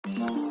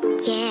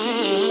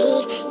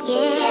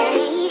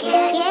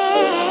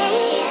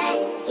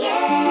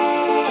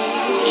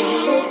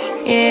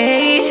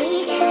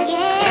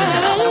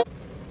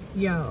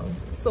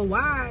So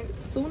why,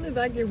 as soon as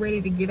I get ready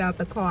to get out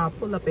the car, I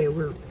pull up at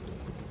work,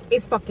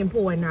 it's fucking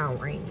pouring down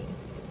raining.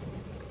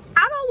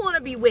 I don't want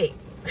to be wet.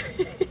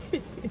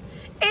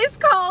 It's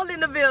cold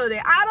in the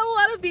building. I don't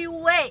want to be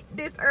wet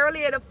this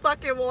early in the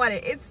fucking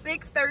morning. It's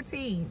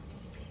 6:13.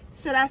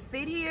 Should I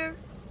sit here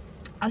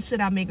or should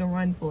I make a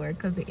run for it?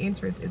 Because the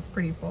entrance is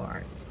pretty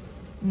far.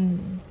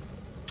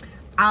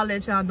 I'll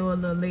let y'all know a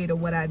little later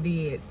what I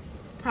did.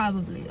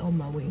 Probably on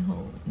my way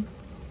home.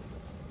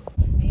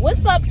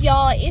 What's up,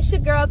 y'all? It's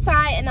your girl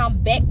Ty, and I'm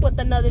back with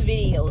another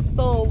video.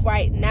 So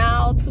right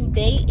now,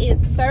 today is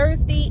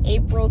Thursday,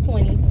 April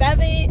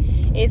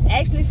 27th. It's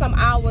actually some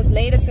hours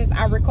later since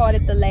I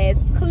recorded the last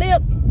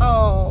clip.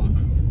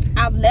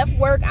 I've left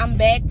work. I'm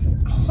back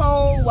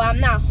home. Well, I'm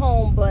not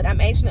home, but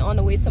I'm actually on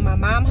the way to my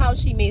mom's house.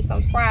 She made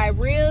some fried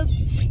ribs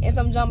and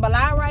some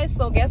jambalaya rice.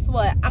 So guess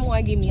what? I'm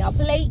gonna give me a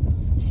plate.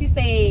 She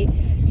said,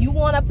 "You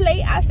want a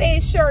plate?" I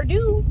said, "Sure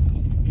do."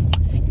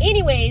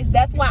 Anyways,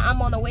 that's why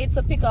I'm on the way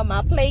to pick up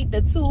my plate.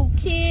 The two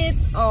kids,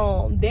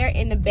 they're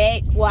in the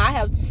back. Well, I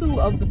have two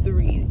of the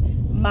three.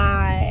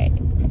 My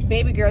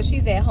baby girl,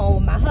 she's at home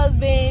with my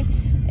husband,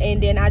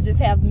 and then I just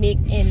have Mick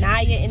and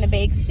Naya in the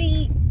back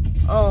seat.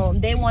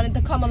 They wanted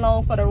to come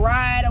along for the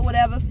ride or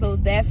whatever, so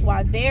that's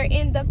why they're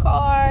in the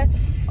car.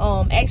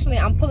 Actually,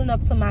 I'm pulling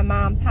up to my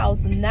mom's house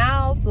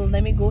now, so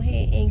let me go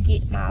ahead and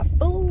get my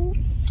food.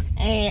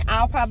 And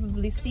I'll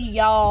probably see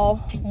y'all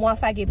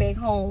once I get back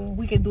home.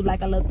 We can do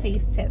like a little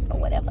taste test or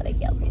whatever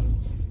together.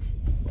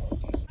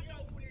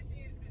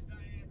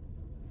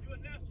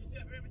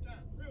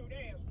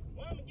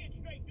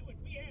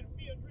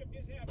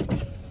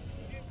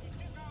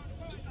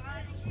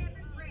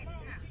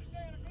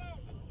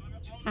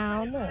 I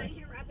don't know.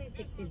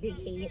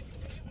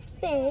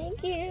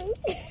 Thank you.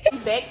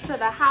 Back to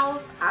the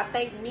house. I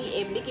think me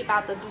and Mickey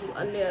about to do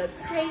a little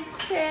taste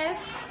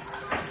test.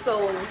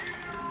 So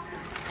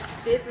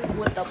this is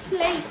what the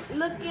plate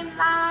looking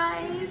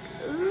like.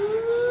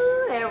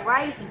 Ooh, that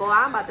rice, boy,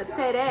 I'm about to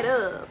tear that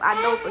up.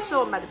 I know for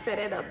sure I'm about to tear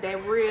that up.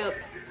 That rib,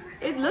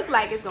 it look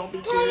like it's gonna be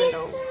good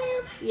though.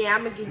 Yeah,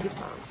 I'm gonna give you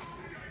some.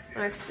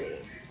 Let's see.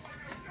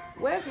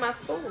 Where's my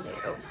spoon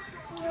at?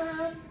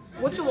 Oh.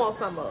 What you want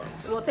some of?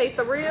 You wanna taste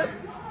the rib?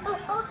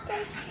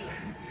 Okay.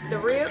 The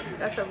rib?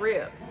 That's a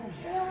rib.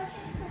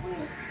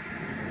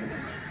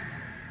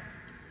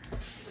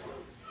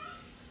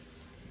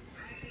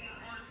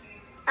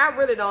 I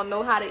really don't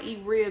know how to eat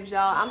ribs,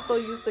 y'all. I'm so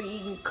used to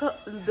eating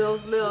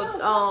those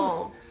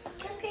little,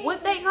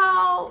 what they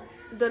call?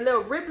 The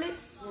little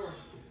riblets.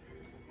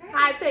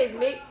 How it taste,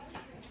 Mick?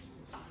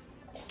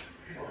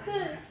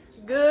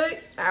 Good?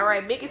 All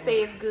right, Mickey says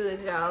it's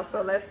good, y'all.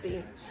 So let's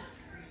see.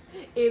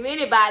 If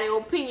anybody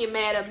opinion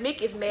matter,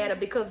 Mick is matter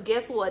because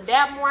guess what?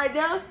 That one right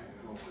there.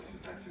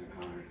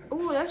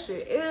 Ooh, that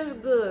shit is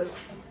good.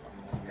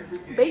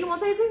 Baby, you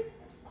want to taste it?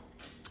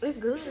 It's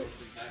good.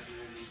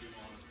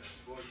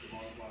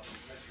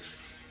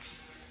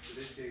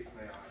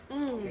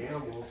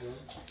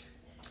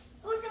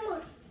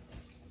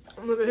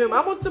 Look at him.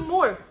 I want some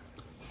more.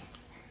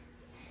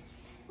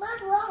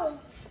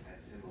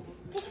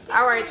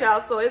 All right,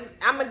 y'all. So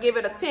I'm gonna give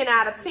it a 10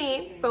 out of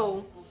 10.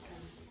 So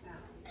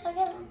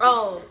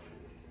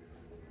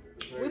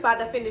we about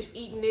to finish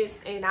eating this,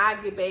 and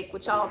I'll get back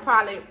with y'all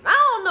probably.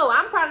 I don't know.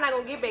 I'm probably not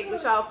gonna get back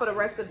with y'all for the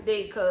rest of the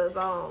day because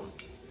I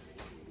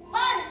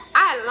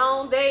had a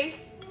long day.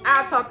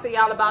 I'll talk to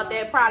y'all about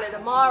that probably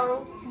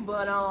tomorrow.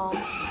 But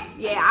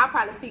yeah, I'll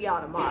probably see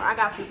y'all tomorrow. I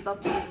got some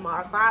stuff to do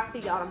tomorrow, so I'll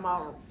see y'all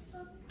tomorrow.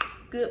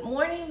 Good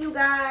morning, you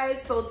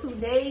guys. So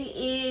today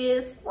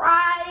is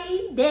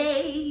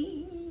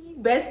Friday,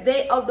 best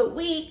day of the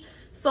week.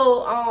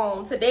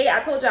 So today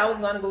I told y'all I was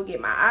gonna go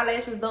get my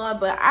eyelashes done,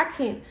 but I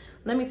can't.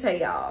 Let me tell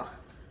y'all,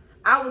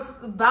 I was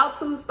about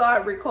to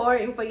start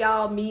recording for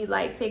y'all me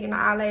like taking the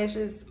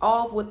eyelashes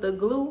off with the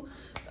glue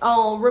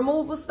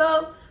removal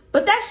stuff,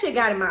 but that shit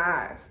got in my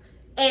eyes.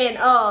 And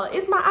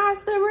is my eye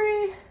still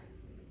red?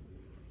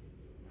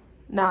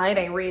 Nah, it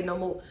ain't red no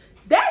more.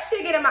 That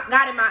shit got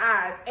in my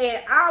eyes,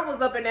 and I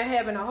was up in there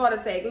having a heart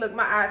attack. Look,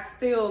 my eyes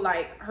still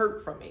like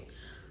hurt from it.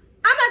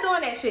 I'm not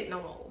doing that shit no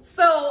more.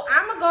 So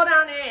I'm gonna go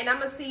down there and I'm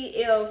gonna see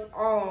if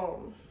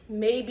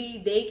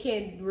maybe they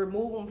can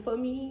remove them for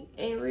me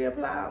and reapply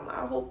them.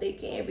 I hope they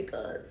can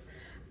because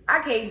I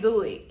can't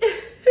do it.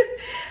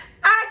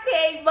 I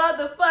can't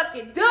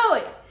motherfucking do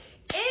it.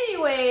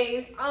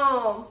 Anyways,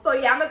 so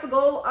yeah, I'm about to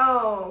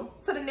go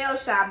to the nail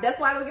shop. That's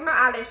why I go get my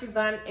eyelashes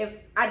done. If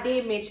I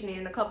did mention it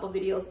in a couple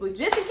videos, but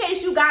just in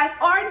case you guys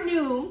are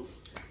new,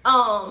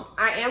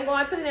 I am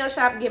going to the nail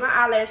shop to get my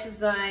eyelashes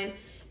done.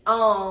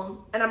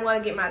 And I'm gonna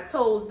get my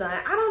toes done.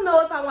 I don't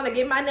know if I want to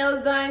get my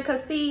nails done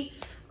because see,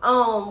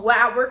 where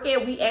I work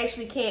at, we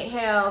actually can't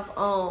have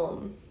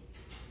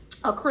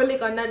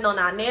acrylic or nothing on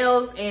our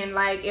nails, and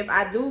like if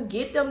I do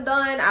get them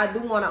done, I do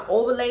want to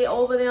overlay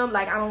over them.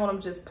 Like I don't want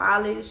them just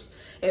polished.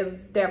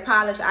 If they're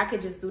polished, I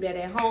could just do that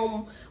at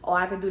home, or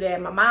I could do that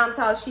at my mom's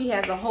house. She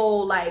has a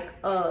whole like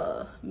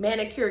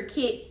manicure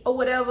kit or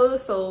whatever,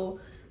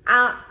 so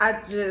I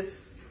just,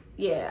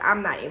 yeah,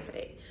 I'm not into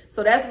that.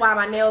 So that's why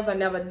my nails are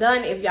never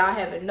done. If y'all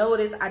haven't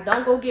noticed, I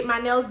don't go get my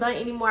nails done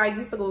anymore. I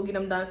used to go get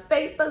them done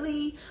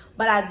faithfully,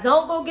 but I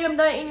don't go get them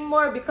done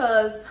anymore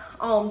because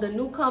the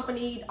new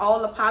company, all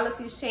the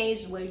policies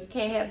changed where you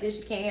can't have this,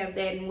 you can't have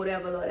that, and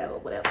whatever.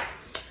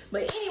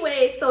 But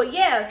anyway, so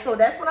yeah, so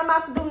that's what I'm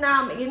about to do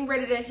now. I'm getting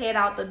ready to head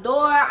out the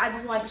door. I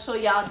just wanted to show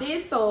y'all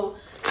this. So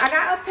I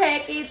got a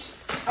package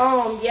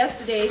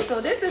yesterday. So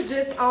this is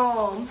just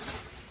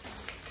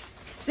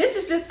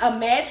a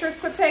mattress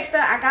protector.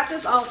 I got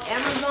this off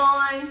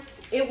Amazon.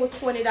 It was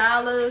 $20.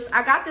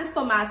 I got this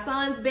for my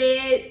son's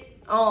bed.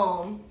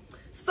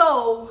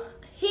 So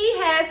he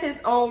has his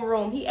own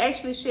room. He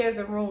actually shares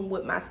a room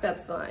with my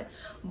stepson.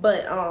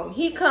 But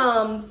he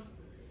comes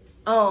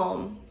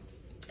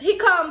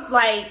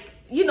like,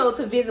 you know,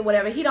 to visit,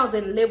 whatever. He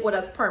doesn't live with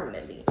us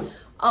permanently.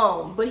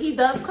 But he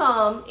does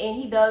come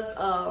and he does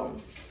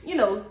you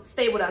know,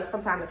 stay with us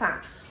from time to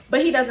time.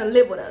 But he doesn't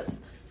live with us.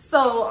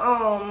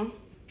 So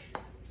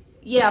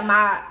yeah,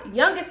 my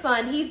youngest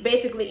son, he's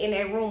basically in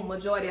that room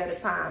majority of the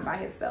time by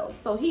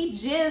himself. So he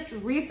just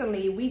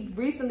recently, we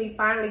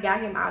finally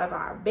got him out of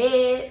our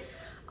bed.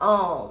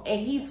 And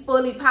he's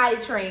fully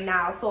potty trained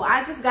now. So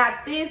I just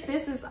got this.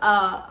 This is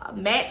a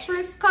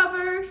mattress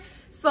cover.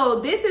 So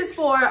this is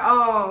for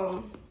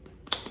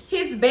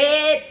his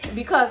bed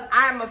because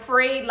I'm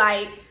afraid,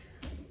 like,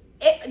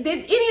 did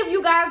any of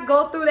you guys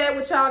go through that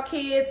with y'all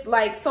kids?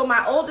 Like, so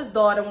my oldest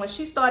daughter, when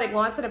she started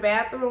going to the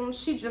bathroom,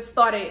 she just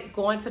started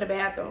going to the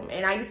bathroom.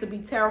 And I used to be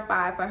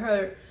terrified for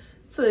her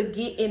to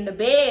get in the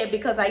bed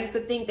because I used to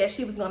think that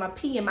she was going to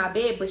pee in my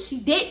bed, but she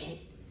didn't.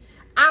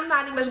 I'm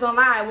not even gonna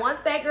lie.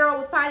 Once that girl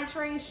was potty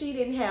trained, she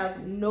didn't have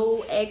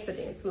no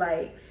accidents.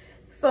 Like,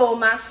 so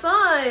my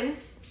son,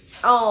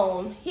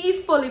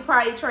 he's fully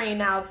potty trained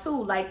now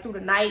too, like through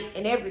the night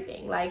and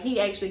everything. Like,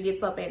 he actually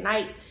gets up at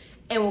night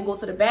and will go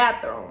to the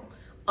bathroom.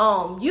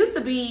 Used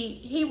to be,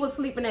 he was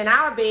sleeping in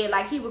our bed,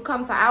 like he would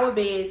come to our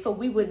bed so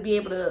we would be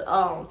able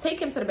to take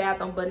him to the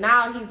bathroom, but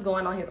now he's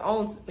going on his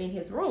own in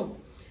his room.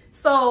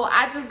 So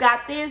I just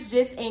got this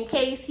just in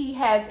case he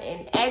has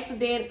an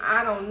accident.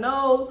 I don't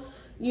know.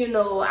 You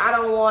know, I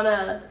don't want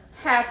to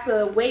have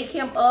to wake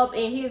him up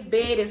and his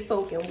bed is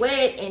soaking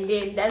wet, and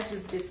then that's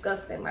just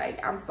disgusting.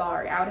 Like, I'm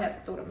sorry, I would have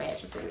to throw the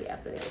mattress away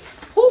after that.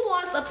 Who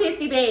wants a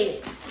pissy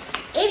bed?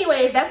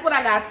 Anyways, that's what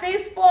I got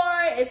this for.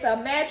 It's a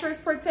mattress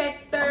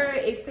protector.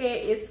 It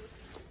said it's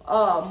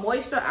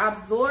moisture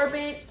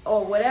absorbent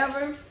or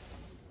whatever.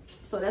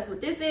 So that's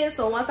what this is.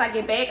 So once I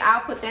get back,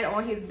 I'll put that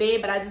on his bed,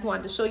 but I just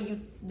wanted to show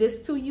you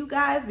this to you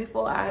guys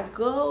before I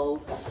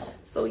go.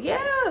 So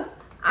yeah.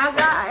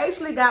 I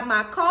actually got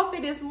my coffee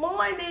this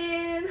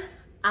morning.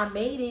 I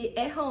made it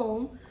at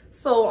home.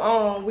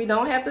 So we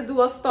don't have to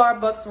do a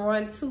Starbucks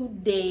run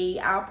today.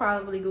 I'll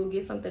probably go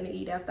get something to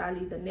eat after I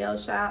leave the nail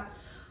shop.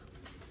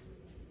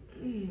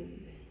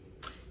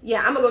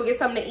 Yeah, I'm gonna go get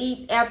something to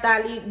eat after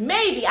I leave.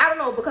 Maybe, I don't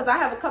know, because I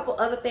have a couple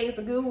other things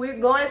to do. We're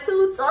going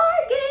to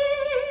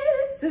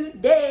Target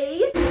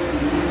today.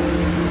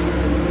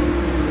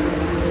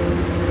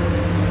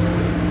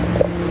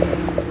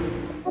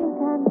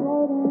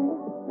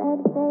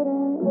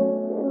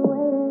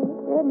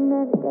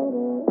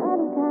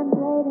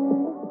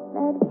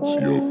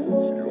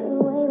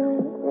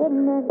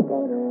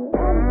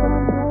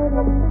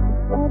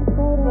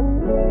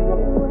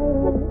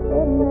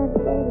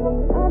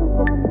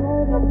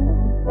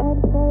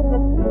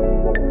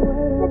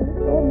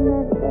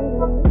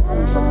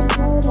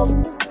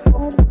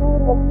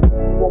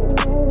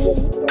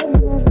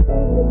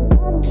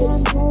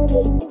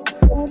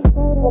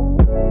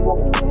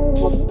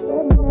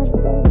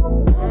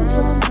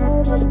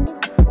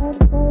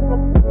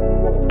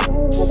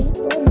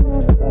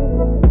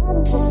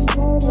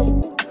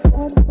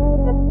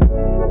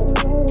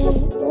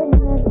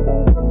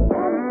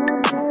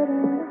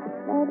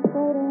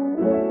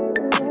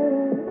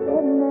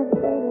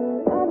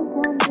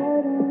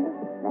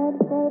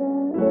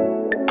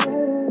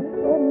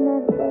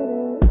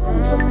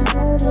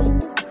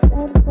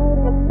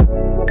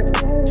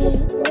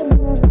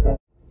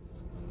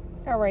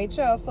 Alright,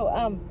 y'all, so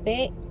I'm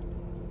back.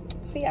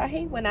 See, I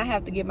hate when I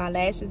have to get my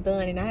lashes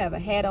done and I have a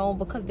hat on,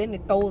 because then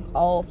it throws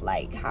off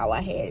like how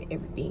I had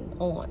everything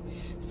on.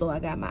 So I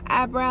got my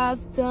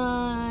eyebrows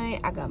done,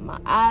 I got my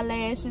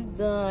eyelashes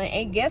done,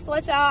 and guess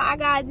what, y'all? I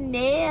got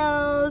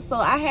nails. So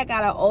I had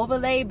got an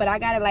overlay, but I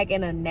got it like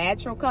in a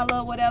natural color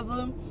or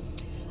whatever.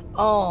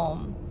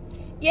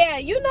 Yeah,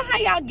 you know how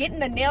y'all get in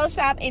the nail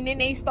shop and then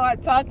they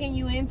start talking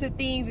you into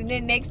things, and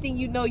then next thing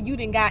you know, you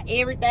done got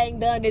everything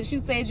done that you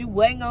said you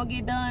wasn't gonna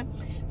get done.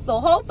 So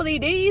hopefully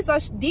these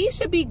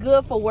should be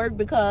good for work,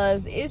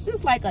 because it's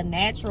just like a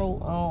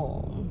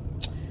natural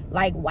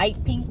like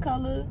white pink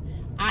color.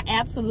 I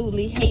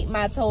absolutely hate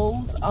my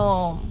toes.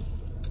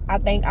 I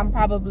think I'm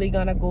probably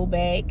gonna go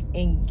back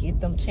and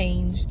get them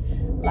changed,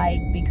 like,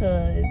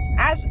 because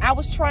I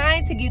was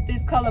trying to get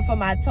this color for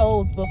my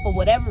toes, but for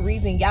whatever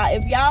reason, y'all,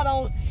 if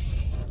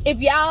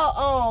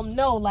y'all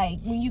know, like,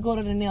 when you go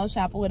to the nail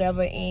shop or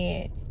whatever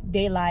and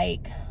they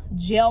like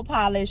gel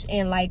polish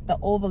and like the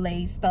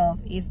overlay stuff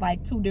is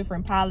like 2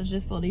 different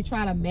polishes, so they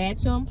try to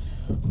match them,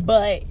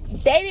 but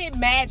they didn't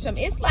match them.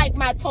 It's like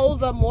my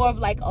toes are more of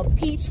like a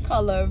peach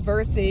color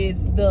versus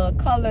the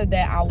color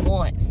that I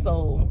want,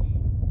 so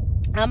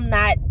I'm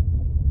not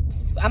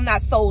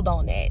sold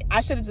on that.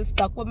 I should have just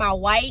stuck with my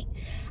white.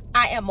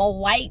 I am a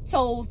white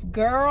toes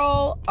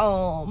girl.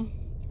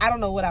 I don't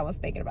know what I was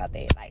thinking about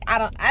that. Like I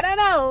don't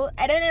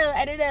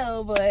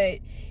know, but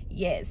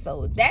yeah,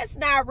 so that's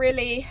not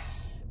really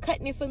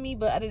cutting it for me.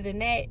 But other than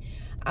that,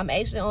 I'm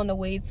actually on the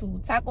way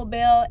to Taco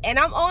Bell, and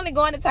I'm only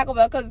going to Taco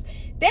Bell because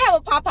they have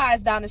a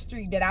Popeyes down the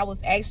street that I was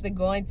actually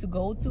going to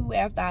go to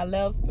after I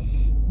left.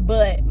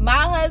 But my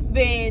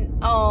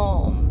husband,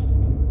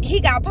 he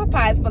got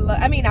Popeyes for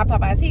lunch. I mean, not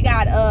Popeyes. He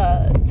got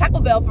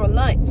Taco Bell for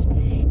lunch,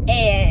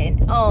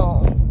 and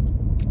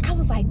I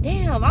was like,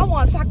 damn, I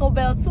want Taco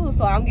Bell too.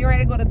 So I'm getting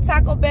ready to go to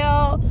Taco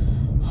Bell.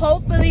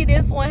 Hopefully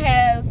this one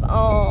has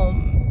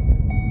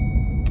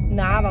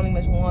no, I don't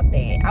even want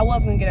that. I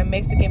was gonna get a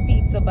Mexican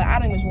pizza, but I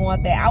don't even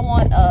want that. I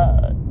want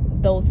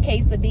those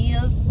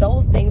quesadillas.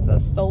 Those things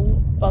are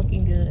so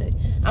fucking good.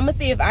 I'm gonna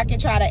see if I can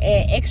try to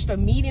add extra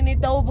meat in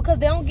it though, because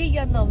they don't give you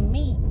enough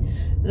meat.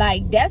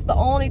 Like, that's the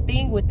only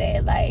thing with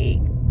that. Like,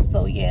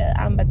 so yeah,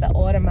 I'm about to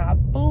order my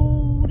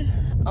food.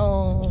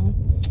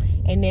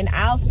 And then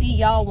I'll see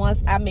y'all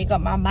once I make up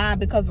my mind,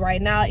 because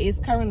right now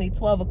it's currently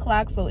 12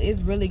 o'clock, so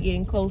it's really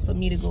getting close for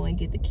me to go and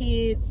get the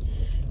kids.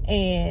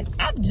 And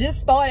I've just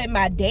started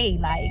my day.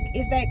 Like,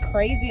 is that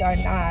crazy or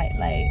not?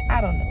 Like,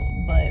 I don't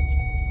know, but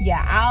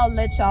yeah, I'll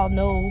let y'all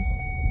know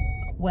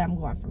where I'm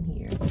going from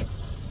here.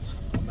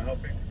 I'm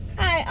helping.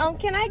 Hi,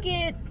 can I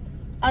get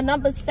a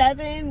number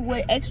 7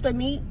 with extra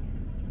meat?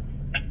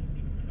 A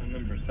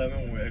number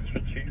 7 with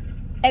extra cheese?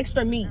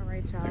 Extra meat. All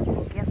right, y'all,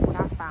 so guess what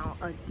I found?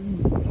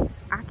 Adidas.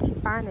 I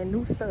keep finding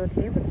new stuff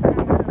every time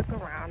I look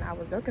around. I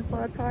was looking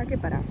for a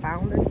Target, but I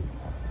found it.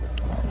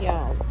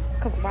 Y'all,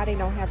 because why they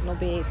don't have no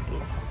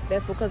baskets?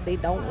 That's because they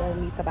don't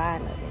want me to buy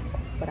nothing.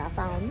 But I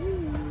found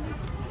these.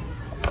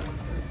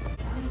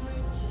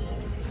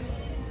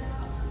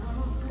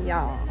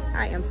 Y'all,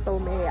 I am so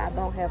mad I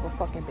don't have a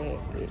fucking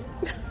basket.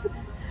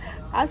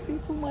 I see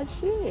too much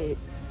shit.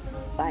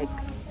 Like,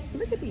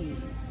 look at these.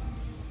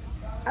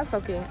 That's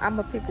okay. I'm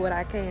gonna pick what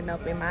I can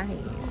up in my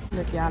hands.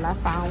 Look, y'all, I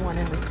found one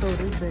in the store.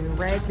 It's been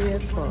raggedy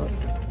as fuck.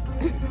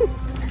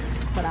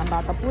 But I'm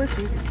about to push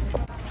it.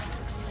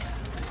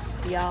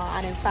 Y'all,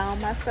 I done found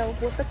myself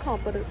with the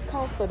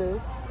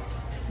comforters.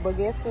 But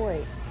guess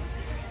what?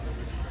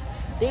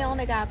 They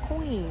only got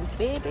queens,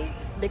 baby.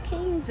 The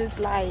kings is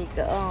like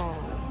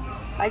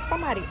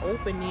somebody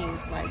opened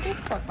these. Like, what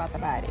the fuck about the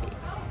body?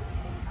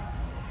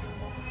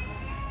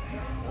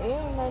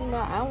 Ain't nothing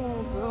that I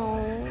want to.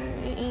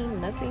 It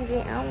ain't nothing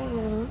that I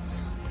want.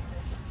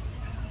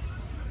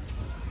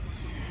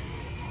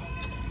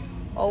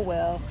 Oh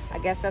well, I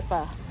guess that's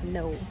a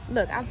no.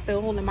 Look, I'm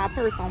still holding my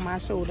purse on my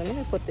shoulder. Let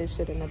me put this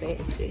shit in the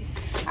basket.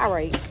 All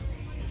right,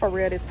 for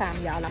real this time,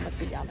 y'all. I'm gonna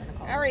see y'all in the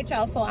car. All right,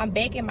 y'all. So I'm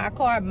back in my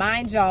car.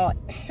 Mind y'all,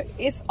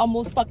 it's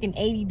almost fucking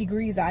 80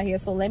 degrees out here.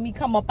 So let me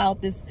come up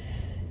out this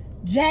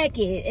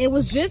jacket. It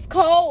was just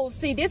cold.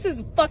 See, this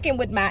is fucking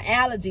with my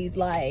allergies,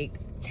 like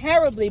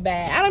terribly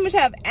bad. I don't even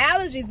have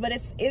allergies, but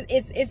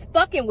it's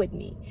fucking with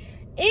me.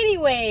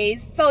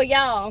 Anyways, so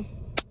y'all,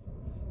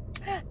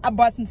 I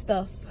brought some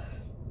stuff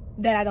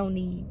that I don't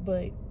need,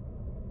 but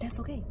that's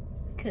okay,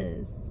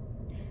 because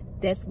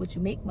that's what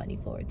you make money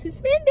for, to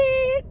spend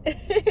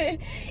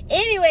it.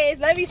 Anyways,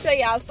 let me show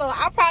y'all. So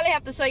I'll probably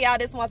have to show y'all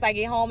this once I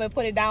get home and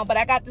put it down, but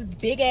I got this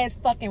big ass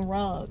fucking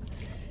rug.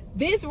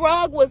 This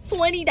rug was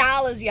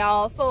 $20,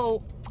 y'all.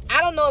 So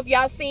I don't know if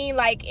y'all seen,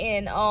 like,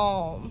 in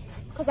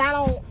because I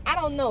don't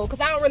know, because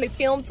I don't really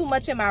film too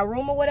much in my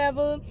room or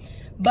whatever,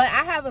 but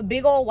I have a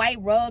big old white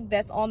rug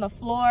that's on the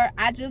floor.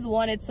 I just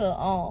wanted to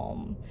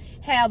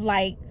have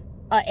like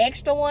an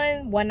extra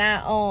one when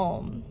I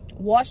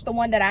wash the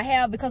one that I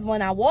have, because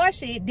when I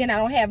wash it, then I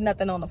don't have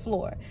nothing on the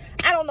floor.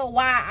 I don't know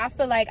why I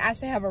feel like I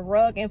should have a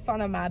rug in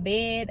front of my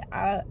bed.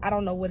 I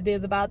don't know what it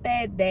is about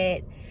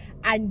that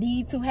I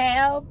need to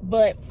have,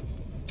 but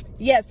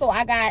yeah, so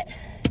I got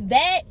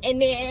that,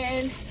 and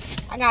then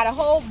I got a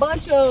whole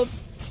bunch of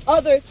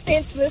other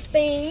senseless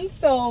things.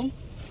 So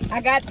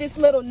I got this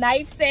little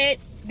knife set.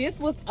 This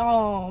was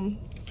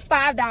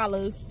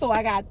 $5, so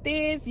I got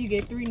this. You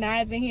get 3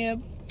 knives in here.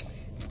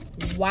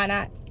 Why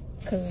not?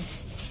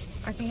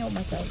 Because I can't help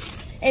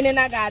myself. And then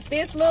I got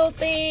this little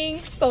thing.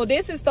 So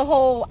this is the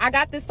whole, I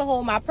got this to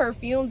hold my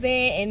perfumes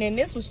in, and then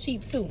this was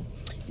cheap too,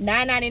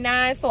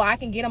 $9.99, so I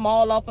can get them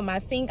all off of my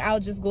sink.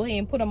 I'll just go ahead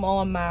and put them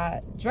on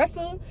my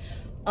dresser.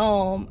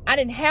 I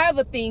didn't have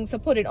a thing to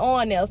put it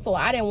on there, so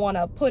I didn't want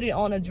to put it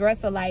on a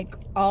dresser like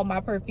all my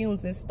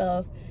perfumes and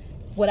stuff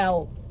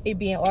without it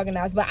being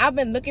organized. But I've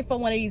been looking for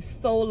one of these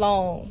so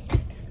long.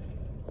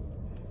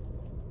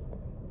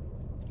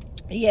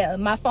 Yeah,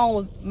 my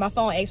phone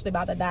actually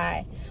about to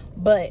die,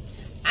 but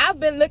I've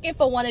been looking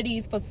for one of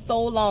these for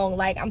so long.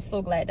 Like, I'm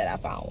so glad that I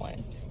found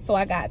one. So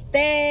I got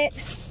that.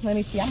 Let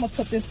me see, I'm gonna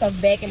put this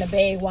stuff back in the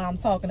bag while I'm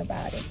talking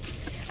about it.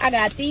 I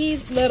got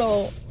these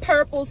little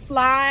purple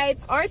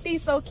slides. Aren't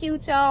these so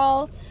cute,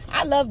 y'all?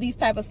 I love these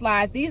type of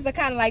slides. These are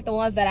kind of like the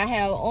ones that I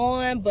have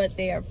on, but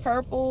they're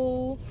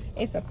purple.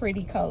 It's a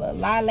pretty color,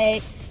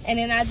 lilac. And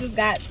then I just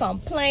got some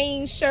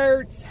plain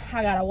shirts.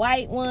 I got a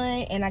white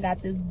one, and I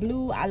got this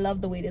blue. I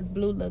love the way this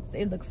blue looks.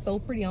 It looks so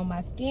pretty on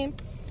my skin.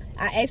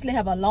 I actually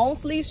have a long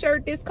sleeve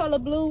shirt this color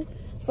blue,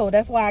 so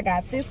that's why I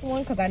got this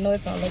one, because I know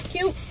it's gonna look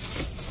cute.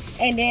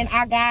 And then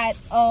I got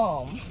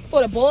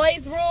for the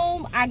boys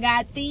room, I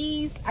got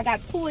these. I got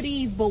 2 of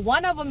these, but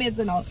one of them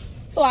isn't a,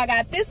 so I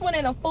got this one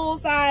in a full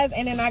size,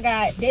 and then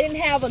they didn't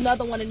have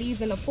another one of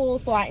these in the full,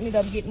 so I ended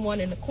up getting one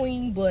in the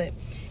queen, but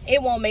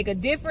it won't make a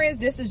difference.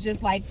 This is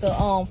just like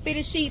the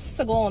fitted sheets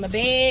to go on the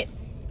bed.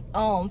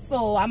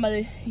 So I'm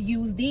gonna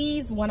use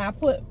these when I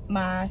put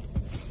my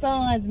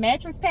son's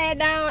mattress pad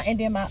down, and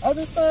then my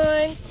other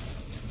son,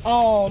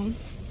 I'm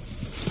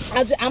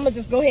gonna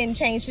just go ahead and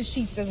change his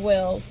sheets as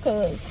well,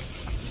 because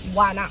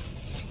why not?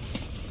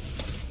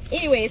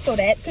 Anyway, so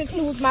that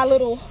concludes my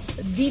little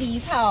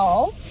Diddy's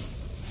haul.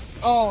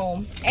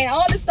 And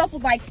all this stuff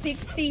was like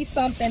 $60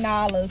 something,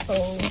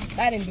 so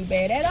I didn't do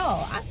bad at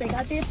all. I think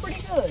I did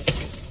pretty good.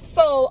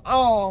 So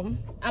I'm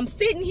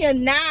sitting here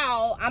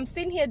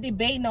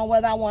debating on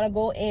whether I want to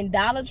go in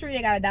Dollar Tree.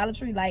 They got a Dollar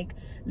Tree like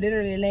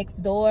literally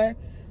next door,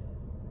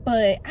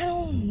 but I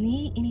don't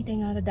need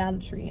anything out of Dollar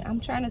Tree.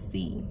 I'm trying to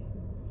see.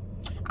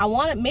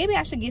 Maybe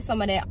I should get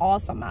some of that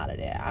awesome out of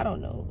there. I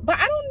don't know, but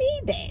I don't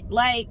need that.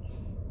 Like,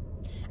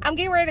 I'm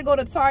getting ready to go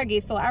to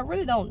Target, so I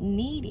really don't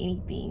need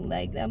anything.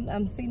 Like,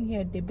 I'm sitting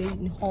here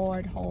debating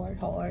hard.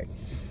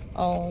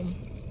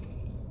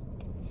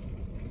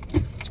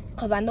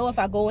 Because I know if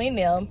I go in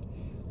there,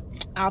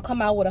 I'll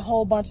come out with a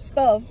whole bunch of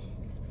stuff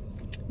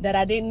that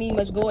I didn't need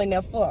much go in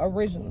there for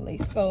originally.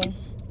 So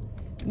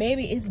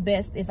maybe it's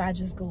best if I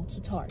just go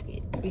to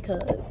Target,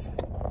 because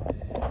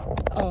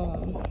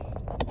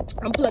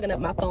I'm plugging up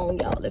my phone,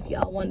 y'all, if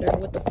y'all wondering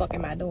what the fuck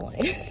am I doing.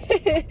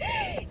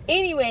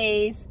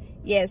 Anyways,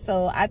 yeah,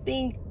 so I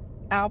think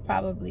I'll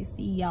probably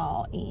see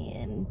y'all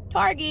in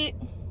Target.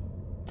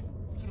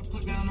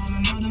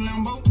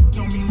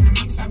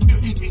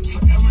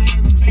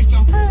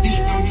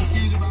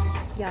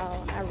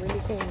 Y'all, I really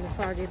came to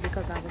Target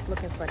because I was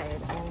looking for that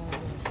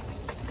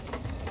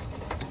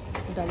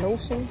the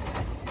lotion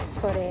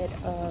for that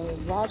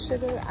raw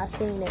sugar. I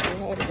seen that they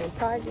had it in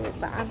Target,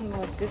 but I don't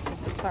know if this is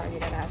the Target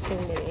that I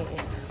seen it in.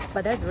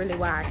 But that's really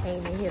why I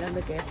came in here to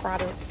look at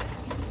products.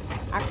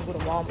 I could go to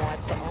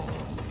Walmart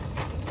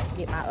to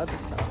get my other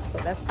stuff, so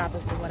that's probably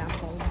what I'm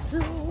gonna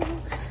do.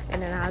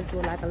 And then I'll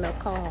do like a little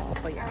call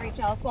for y'all. All right,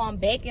 y'all, so I'm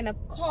back in the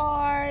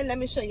car. Let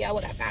me show y'all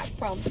what I got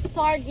from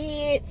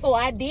Target. So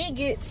I did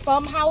get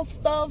some house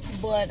stuff,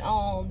 but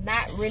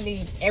not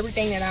really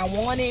everything that I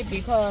wanted,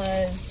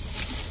 because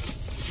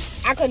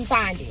I couldn't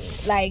find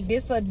it. Like,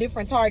 this is a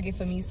different Target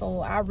for me,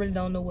 so I really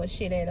don't know what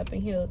shit at up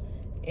in here.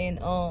 And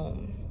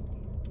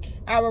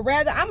I would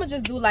rather, I'm gonna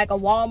just do like a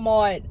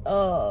Walmart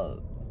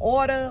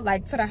order,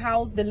 like to the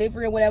house,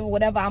 delivery, or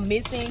whatever I'm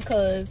missing,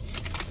 because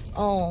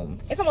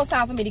it's almost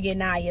time for me to get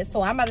Naya.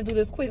 So I'm about to do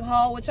this quick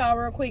haul with y'all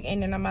real quick,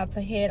 and then I'm about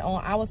to head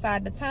on our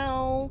side of the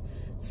town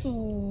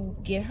to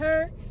get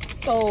her.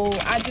 So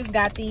I just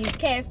got these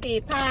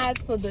Cascade Pies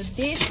for the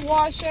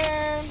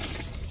dishwasher.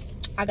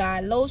 I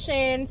got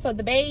lotion for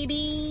the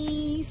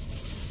babies.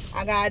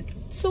 I got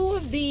 2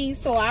 of these,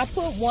 so I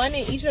put one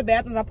in each of the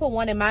bathrooms. I put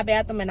one in my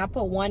bathroom, and I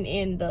put one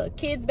in the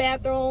kids'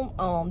 bathroom.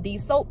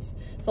 These soaps.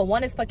 So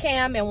one is for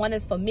Cam and one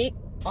is for Mick.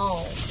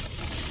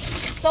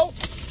 Soap.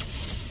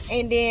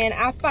 And then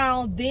I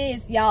found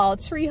this, y'all,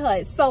 Tree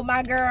Hut. So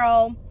my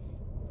girl,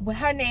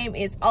 her name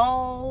is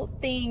All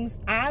Things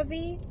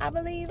Ozzy, I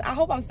believe. I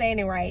hope I'm saying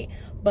it right.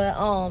 But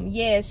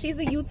yeah, she's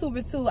a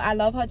YouTuber too. I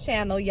love her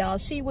channel, y'all.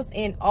 She was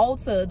in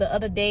Ulta the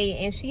other day,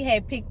 and she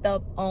had picked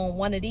up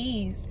one of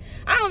these.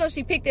 I don't know if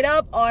she picked it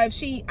up or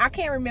if I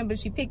can't remember if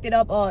she picked it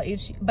up or if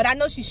she, but I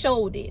know she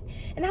showed it.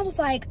 And I was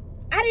like,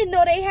 I didn't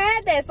know they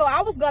had that. So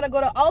I was gonna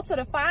go to Ulta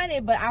to find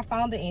it, but I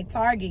found it in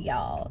Target,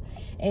 y'all.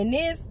 And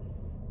this,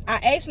 I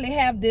actually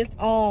have this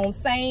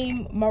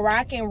same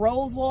Moroccan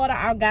rose water.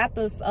 I got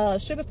this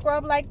sugar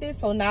scrub like this,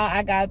 so now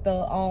I got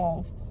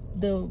the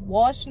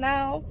wash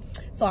now,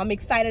 so I'm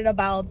excited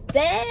about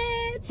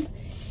that.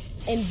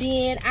 And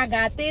then I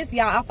got this,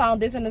 y'all. I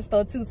found this in the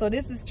store too. So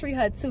this is Tree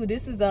Hut too.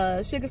 This is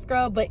a sugar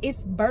scrub, but it's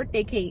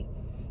birthday cake,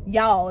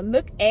 y'all.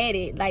 Look at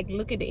it. Like,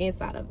 look at the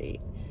inside of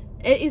it.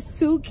 It is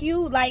too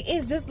cute. Like,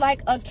 it's just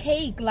like a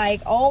cake.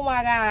 Like, oh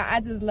my god, I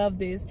just love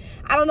this.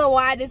 I don't know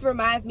why this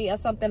reminds me of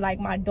something like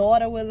my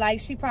daughter would like.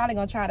 She probably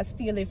gonna try to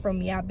steal it from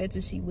me. I bet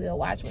you she will.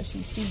 Watch when she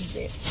sees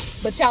it.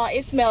 But y'all,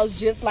 it smells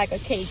just like a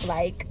cake.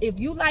 Like, if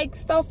you like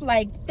stuff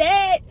like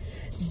that,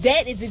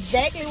 that is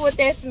exactly what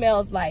that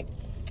smells like.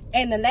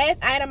 And the last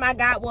item I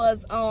got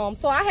was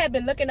so I have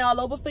been looking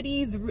all over for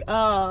these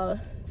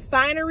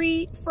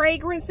finery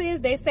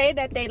fragrances. They say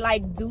that they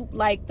like dupe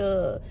like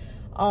the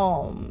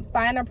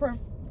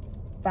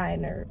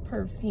finer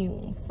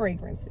perfume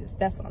fragrances.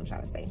 That's what I'm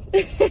trying to say.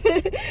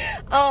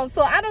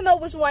 So I don't know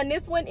which one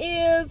this one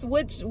is,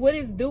 what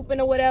is duping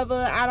or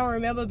whatever. I don't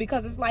remember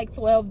because it's like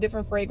 12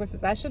 different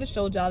fragrances. I should have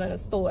showed y'all in the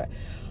store,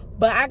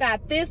 but I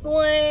got this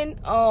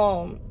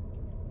one.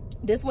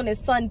 This one is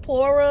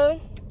Sunpora,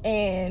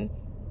 and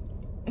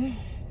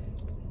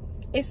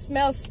it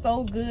smells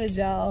so good,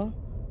 y'all.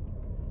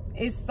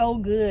 It's so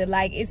good.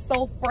 Like, it's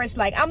so fresh.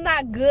 Like, I'm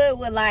not good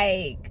with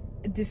like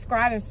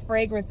describing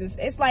fragrances.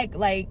 It's like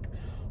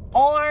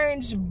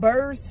orange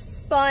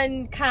burst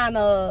sun kind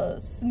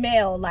of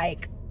smell.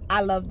 Like,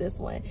 I love this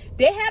one.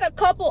 They had a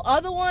couple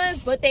other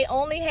ones, but they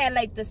only had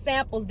like the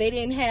samples. They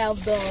didn't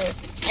have the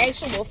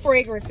actual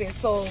fragrances,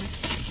 so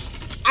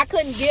I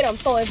couldn't get them.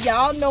 So if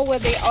y'all know where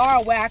they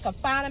are, where I can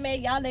find them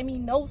at, y'all let me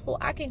know so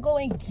I can go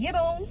and get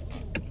them.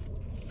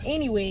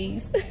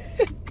 Anyways,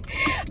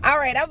 all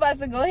right, I'm about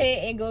to go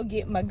ahead and go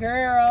get my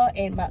girl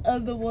and my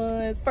other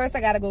ones. First,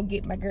 I gotta go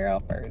get my girl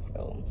first,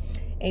 though,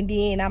 and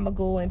then I'm gonna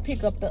go and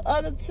pick up the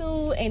other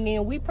two, and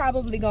then we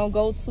probably gonna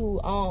go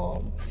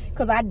to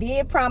because I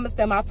did promise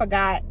them, I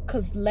forgot,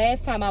 because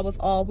last time I was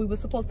off, we were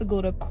supposed to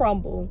go to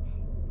Crumble,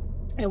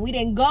 and we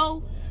didn't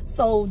go.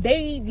 So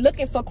they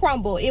looking for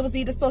Crumble. It was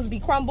either supposed to be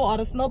Crumble or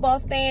the Snowball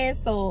Stand.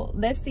 So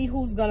let's see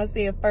who's gonna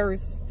say it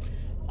first.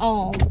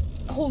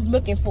 Who's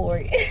looking for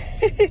it?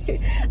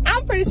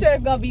 I'm pretty sure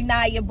it's gonna be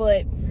Naya,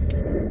 but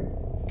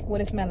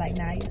what it smell like,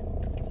 Naya? It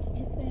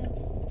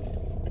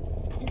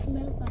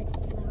smells like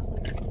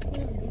flowers. It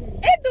smells good.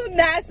 It do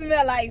not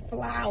smell like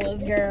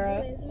flowers,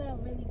 girl. It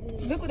smells really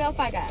good. Look what else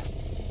I got.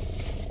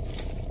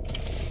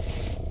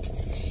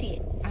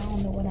 Shit, I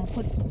don't know what I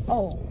put.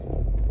 Oh,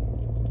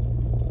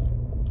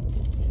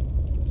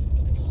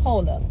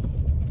 hold up.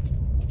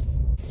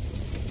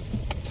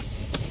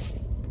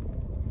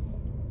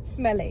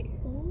 Smell it.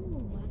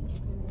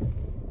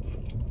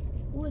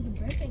 Ooh, it's a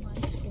birthday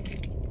body spray.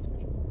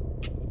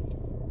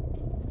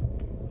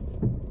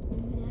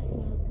 Ooh, that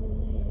smells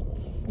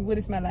good. What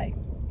it smell like?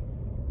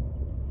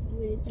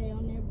 What it say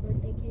on there?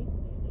 Birthday cake.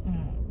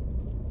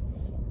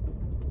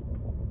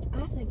 I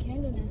have a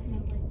candle that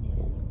smells like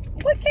this.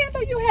 What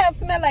candle you have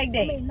smell like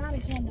that? I mean, not a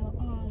candle.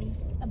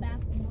 A bath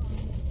bomb.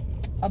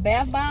 A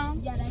bath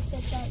bomb? Yeah, that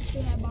sets out to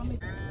that bomb.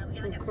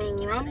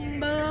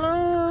 Crumble.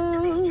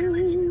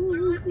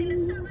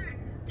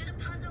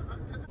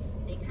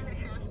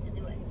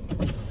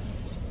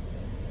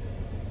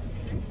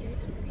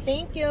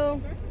 Thank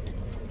you.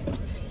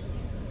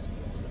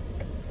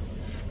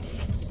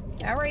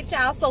 All right,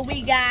 y'all. So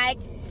we got,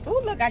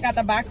 oh, look, I got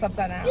the box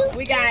upside down.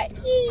 We got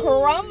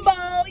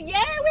Crumble.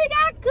 Yeah, we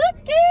got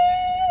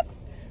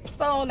cookies.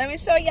 So let me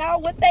show y'all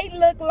what they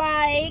look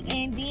like,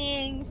 and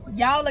then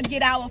y'all will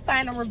get our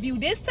final review.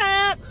 This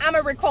time, I'm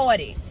going to record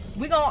it.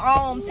 We're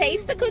going to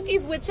taste the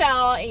cookies with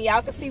y'all, and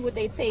y'all can see what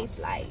they taste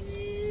like.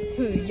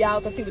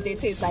 Y'all can see what they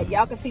taste like.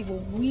 Y'all can see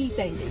what we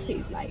think they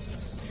taste like.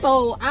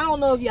 So I don't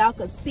know if y'all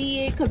can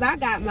see it, because I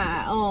got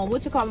my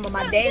what you call them on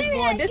my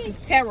dashboard. This is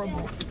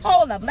terrible.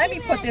 Hold up, let me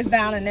put this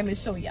down and let me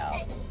show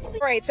y'all. All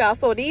right, y'all,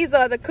 so these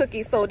are the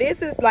cookies. So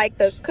this is like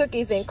the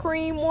cookies and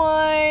cream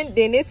one.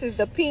 Then this is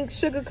the pink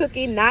sugar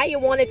cookie. Naya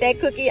wanted that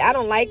cookie. I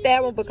don't like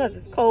that one because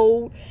it's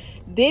cold.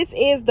 This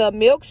is the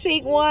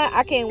milkshake one.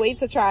 I can't wait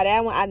to try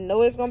that one. I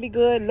know it's gonna be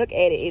good. Look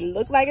at it. It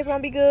looks like it's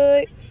gonna be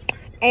good.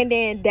 And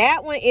then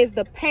that one is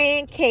the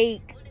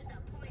pancake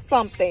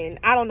something.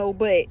 I don't know,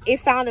 but it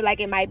sounded like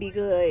it might be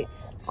good.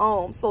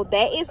 So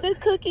that is the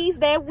cookies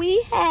that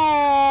we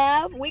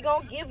have. We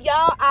gonna give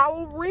y'all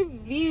our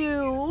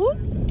review.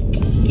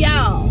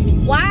 Y'all,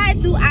 why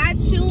do I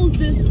choose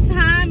this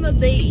time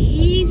of the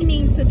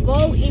evening to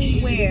go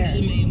anywhere?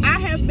 I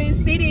have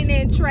been sitting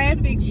in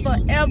traffic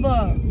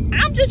forever.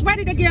 I'm just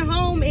ready to get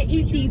home and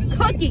eat these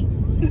cookies.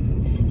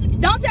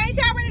 Don't y'all, ain't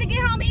y'all ready to get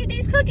home and eat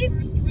these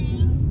cookies?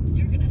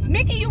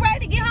 Mickey, you ready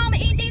to get home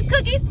and eat these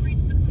cookies?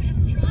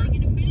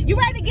 You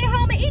ready to get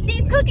home and eat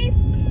these cookies?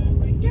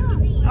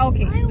 Yeah.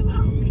 Okay.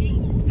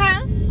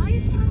 Huh?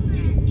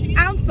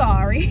 I'm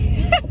sorry.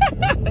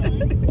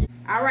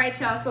 All right,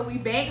 y'all. So we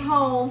back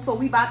home. So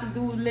we about to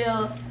do a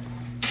little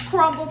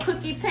Crumble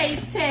cookie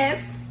taste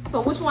test.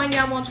 So which one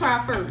y'all want to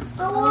try first?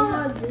 I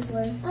want this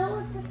one. I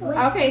want this one.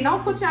 Okay,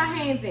 don't put your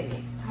hands in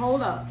it.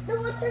 Hold up. I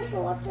want this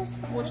one.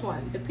 Which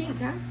one? The pink,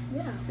 huh?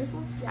 Yeah. This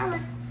one? Yeah. All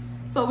right.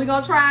 So we're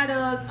going to try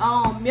the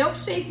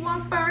milkshake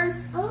one first.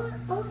 I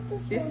want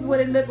this This is what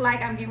it looked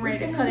like. I'm getting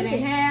ready to cut it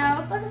in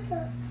half. I want this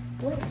one.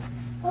 Wait.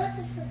 I want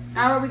this one.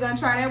 All right, we're going to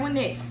try that one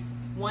next.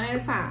 One at a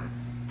time.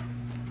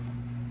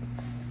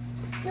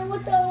 Then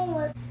what the other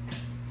one?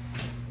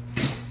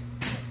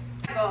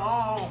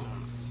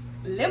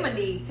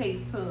 Lemonade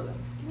taste to it.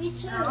 Me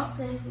too. I don't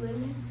taste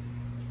lemon.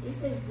 It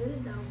tastes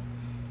good though.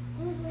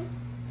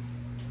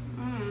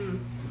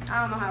 I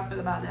don't know how I feel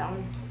about that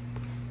one.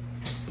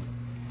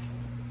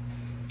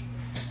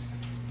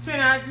 10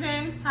 out of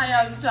 10. How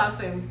y'all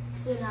say?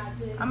 10 out of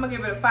 10. I'm gonna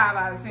give it a 5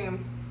 out of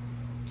 10.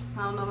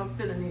 I don't know if I'm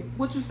feeling it.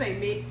 What you say,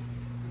 Mick?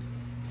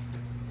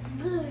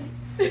 Good.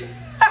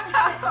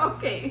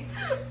 Okay.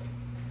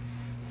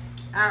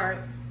 All right.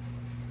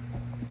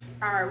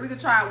 All right, we could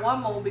try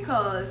one more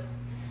because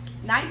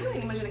now you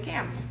ain't even in the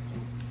camera.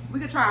 We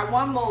could try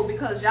one more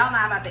because y'all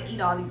not about to eat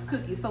all these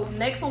cookies. So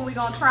next one we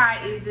gonna try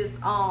is this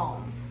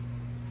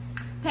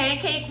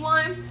pancake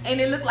one,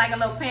 and it looked like a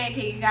little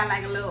pancake. You got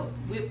like a little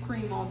whipped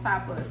cream on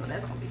top of it. So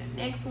that's gonna be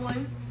the next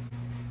one.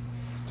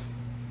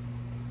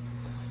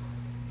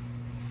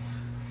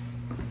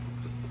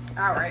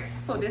 All right,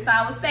 so this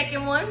our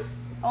second one.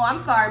 Oh, I'm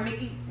sorry,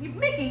 Mickey.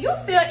 Mickey, you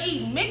still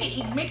eating.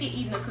 Mickey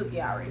eating a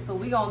cookie already. So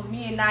me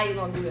and Naya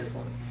gonna do this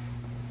one.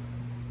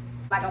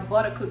 Like a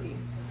butter cookie.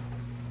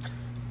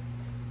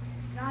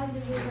 I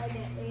give it like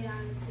an 8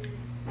 out of 10.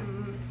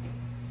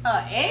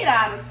 8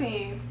 out of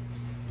 10.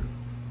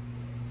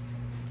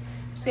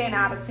 10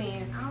 out of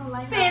 10. I don't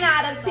like 10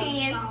 out of 10.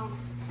 So soft.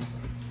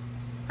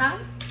 Huh? I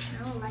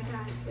don't like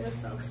how it feels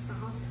so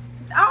soft.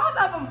 All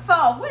of them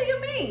soft. What do you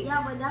mean?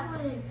 Yeah, but that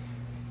one,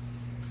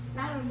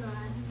 I don't know.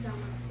 I just don't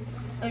like this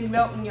one. It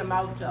melt in your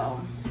mouth,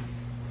 y'all.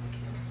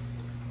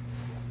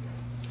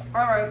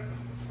 Alright.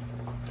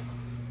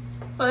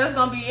 So that's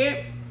gonna be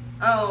it.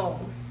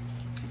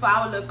 For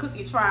our little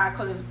cookie try,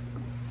 cause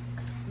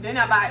then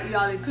I about to eat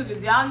all these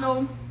cookies. Y'all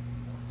know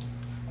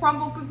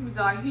Crumble cookies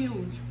are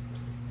huge.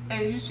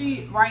 And you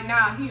see right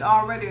now he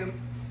already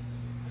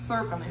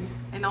circling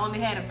and only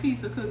had a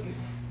piece of cookie.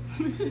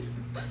 Ain't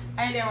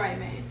that right,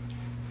 man?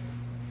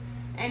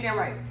 Ain't that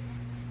right?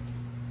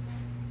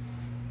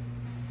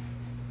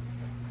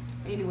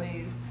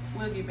 Anyways,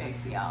 we'll get back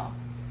to y'all.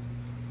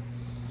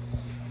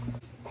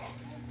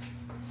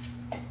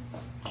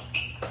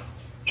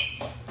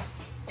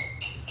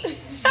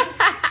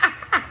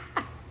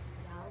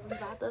 Y'all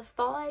about to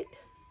start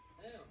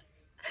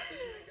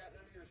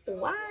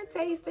wine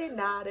tasting.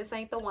 Nah, this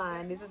ain't the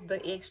wine. This is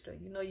the extra.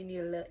 You know you need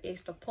a little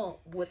extra pump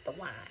with the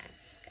wine.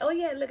 Oh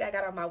yeah, look, I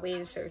got on my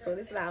wedding shirt. So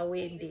this is our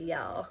wedding day,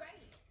 y'all.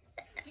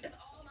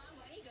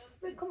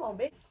 Come on,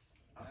 baby.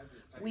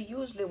 We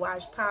usually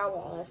watch Power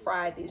on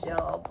Fridays,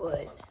 y'all,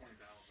 but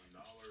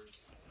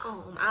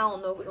I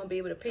don't know if we're gonna be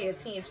able to pay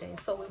attention.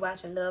 So we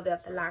watching Love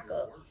After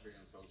Lockup.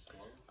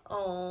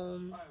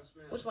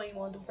 Which one you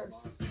wanna do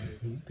first?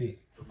 You pick.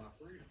 I don't know.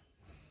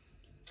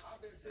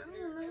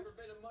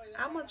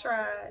 I'm gonna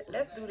try.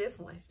 Let's do this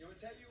one.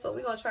 So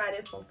we're gonna try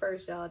this one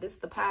first, y'all. This is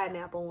the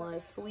pineapple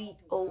one, sweet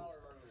oat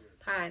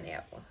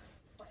pineapple.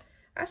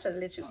 I should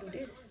have let you do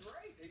this.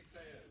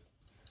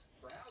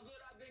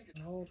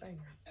 The whole thing.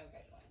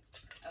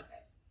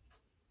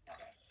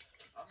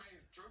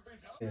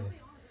 Yeah.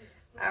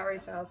 All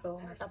right, y'all. So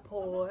I'm about to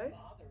pour it.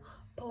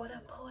 Pour it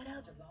up, pour it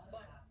up.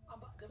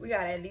 We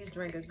gotta at least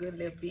drink a good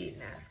little bit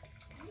now.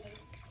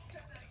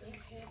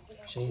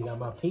 She ain't got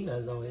my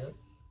peanuts on here.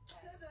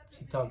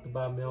 She talked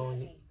about me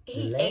on it.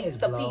 He ate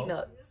the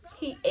peanuts.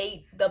 He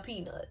ate the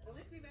peanuts.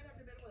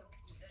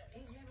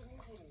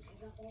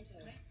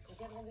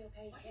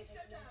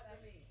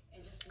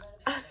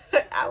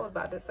 I was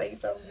about to say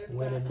something just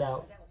when in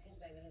doubt,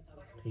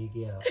 pig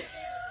out.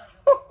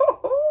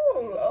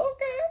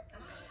 Okay.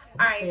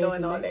 I ain't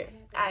doing all that.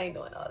 I ain't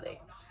doing all that.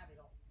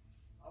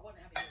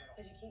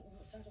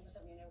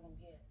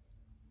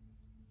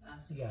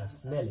 You gotta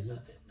smell it.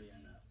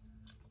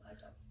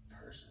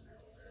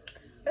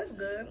 That's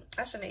good.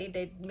 I shouldn't have ate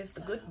that Mr.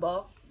 Good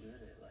Ball.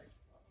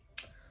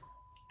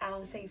 I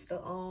don't taste the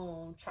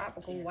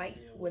tropical white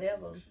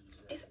whatever.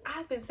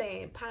 I've been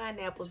saying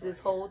pineapples this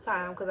whole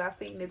time because I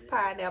seen this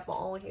pineapple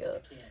on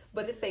here,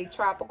 but it say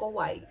tropical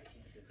white.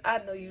 I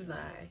know you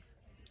lying.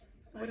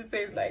 What it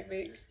says like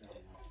me?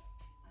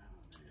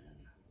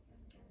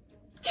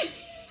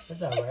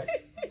 That's all right.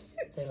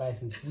 Taste like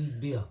some sweet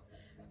beer.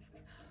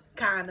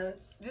 Kinda,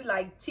 just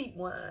like cheap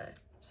wine.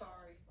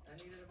 Sorry, I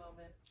needed a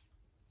moment.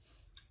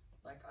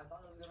 Like I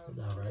thought I was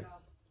gonna. That's all right.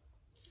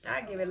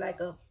 I give it like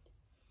a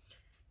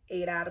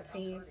 8 out of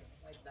 10.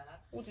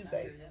 What you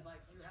say?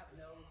 Like you have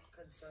no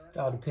concern. It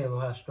all depends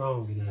on how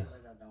strong it is. I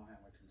don't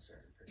have a concern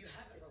for you.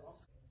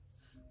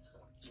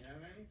 You know what I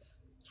mean?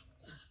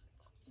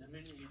 The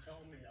minute you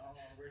told me, I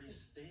already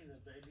see the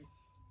baby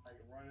like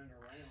running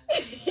around.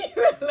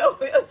 You know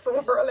we're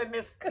swirling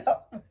this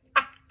cup.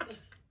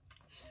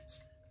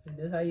 Is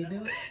that how you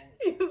do it?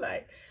 You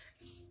like,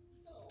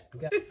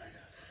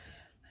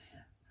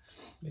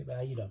 Maybe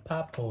I eat a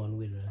popcorn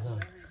with it, huh?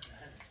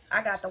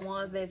 I got the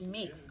ones that's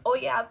mixed. Oh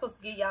yeah, I was supposed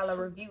to give y'all a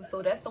review.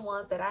 So that's the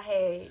ones that I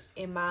had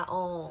in my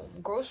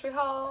grocery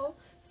haul.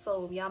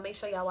 So y'all make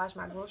sure y'all watch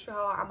my grocery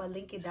haul. I'm gonna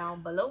link it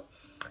down below.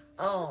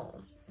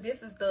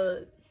 This is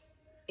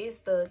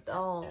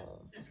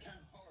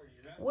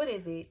what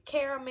is it?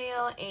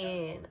 Caramel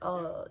and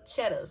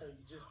cheddar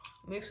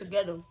mixed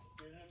together.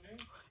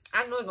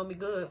 I know it's gonna be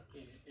good.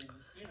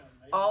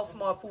 All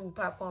smart food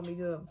popcorn be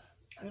good.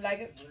 You like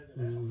it?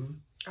 Mm-hmm.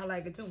 I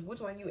like it too. Which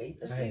one you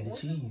ate? I had the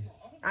cheese.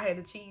 I had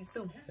the cheese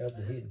too. That was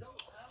the hidden.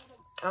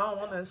 I don't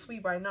want nothing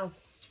sweet right now.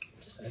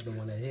 That's the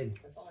one that hidden.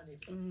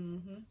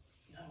 Mm-hmm.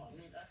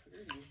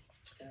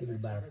 Give it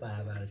about a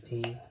 5 out of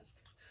 10. I feel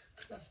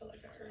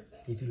like I heard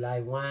that. If you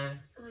like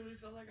wine, I really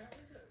feel like I heard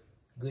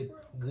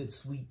that. good,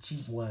 sweet,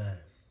 cheap wine.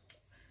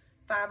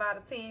 5 out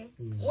of 10.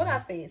 Mm-hmm. What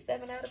I said?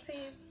 7 out of 10. I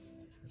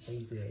think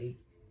you said 8.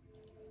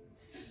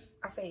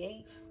 I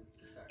say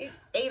 8. It's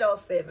 8 or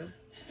 7.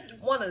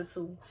 One of the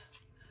two.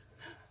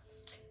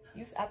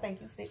 I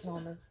think you sitting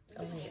on the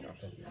head.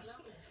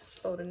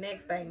 So the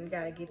next thing, we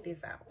gotta get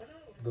this out.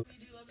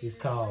 It's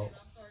called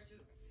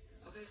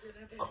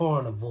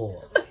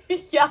Carnivore.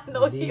 Y'all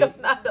know he's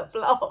not the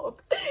vlog.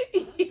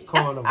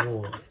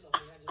 Carnivore.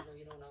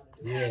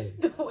 Yeah.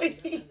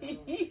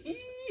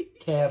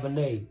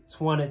 Cabernet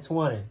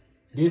 2020.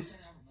 This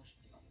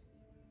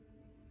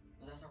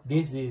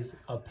is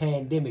a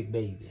pandemic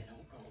baby.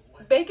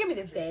 Babe, give me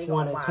this day.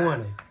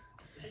 2020.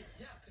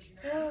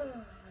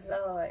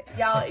 Lord,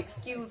 y'all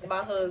excuse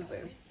my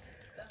husband.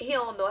 He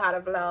don't know how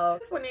to vlog.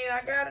 This one,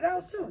 I got it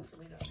out too. For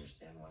me to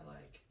understand why,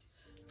 like,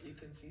 you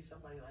can see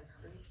somebody like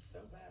hurt so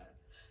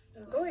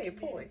bad. Go ahead,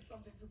 pour it.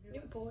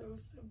 You pour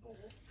it.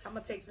 I'm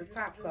gonna take the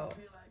tops off.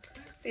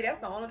 See, that's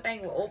the only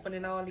thing with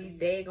opening all these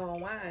daggone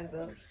wines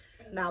up.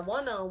 Now,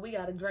 one of them, we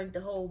gotta drink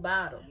the whole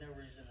bottle. No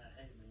reason to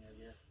hate me, I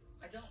guess.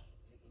 I don't.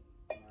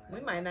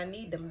 We might not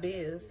need them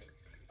beers.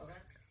 Okay.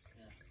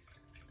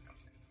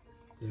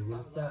 It will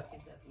I stop.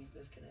 think that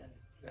this can end.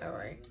 All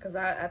right, because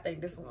I think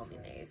this one gonna be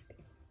nasty.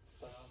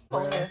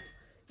 Well,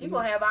 You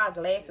gonna have our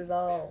glasses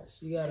all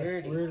you gotta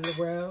dirty. swirl it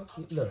around.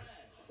 Look.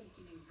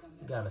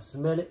 You gotta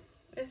smell it.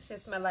 This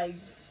shit smell like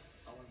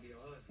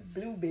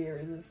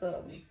blueberries or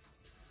something.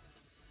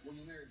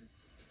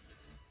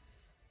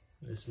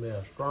 It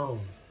smells strong.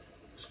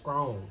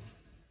 Strong.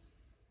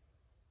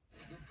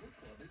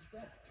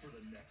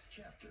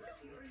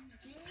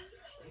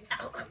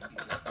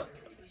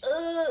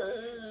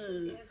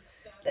 Ugh.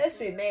 That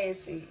shit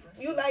nasty.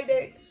 You like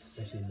that?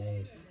 That shit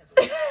nasty.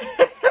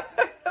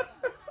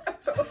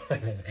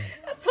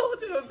 I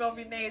told you it was gonna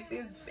be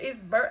nasty. It's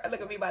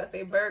look at me about to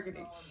say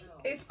burgundy.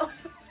 It's That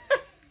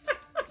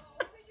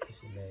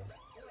shit nasty.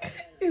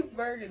 it's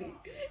burgundy.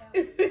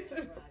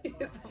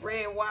 It's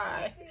red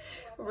wine.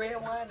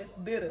 Red wine is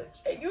bitter.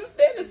 And you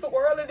standing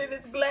swirling in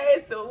this glass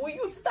though. Will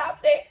you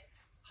stop that?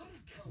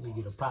 We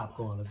get a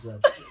popcorn or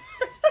something.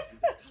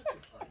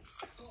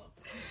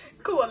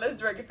 Cool, let's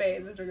drink it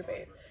fast. Let's drink it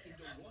fast.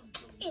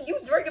 You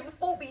drink it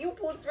before me. You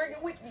supposed to drink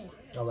it with me.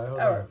 All right,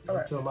 hold All on. right, all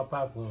right. I'm chewing my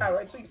popcorn. All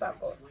right, sweet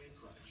popcorn.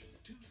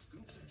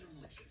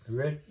 You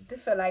ready?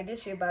 This feel like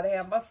this shit about to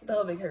have my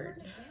stomach hurt.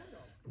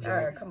 All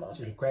right, come on.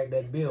 Should have cracked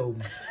that bill.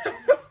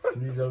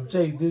 You don't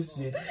take this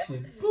shit.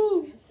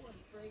 Woo.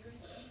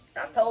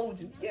 I told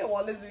you. You don't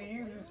want to listen to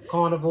you.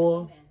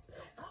 Carnivore.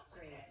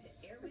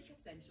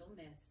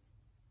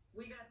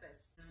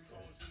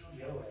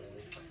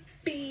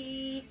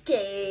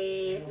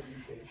 BK.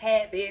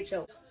 Have it,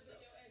 yo.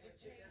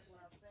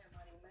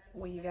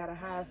 When you gotta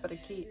hide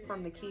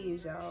from the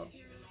kids, y'all.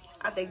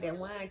 I think that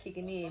wine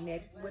kicking in,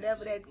 that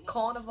whatever that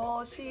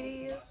carnivore shit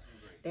is,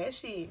 that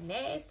shit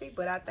nasty,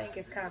 but I think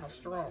it's kind of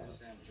strong.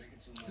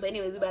 But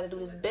anyways, we about to do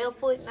this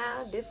barefoot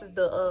now. This is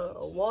the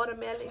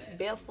watermelon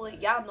barefoot.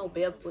 Y'all know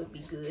barefoot be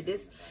good.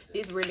 This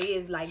really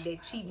is like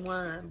that cheap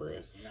wine,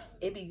 but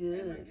it be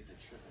good.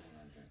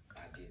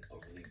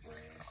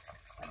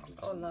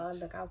 Oh Lord,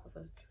 look out for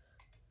some.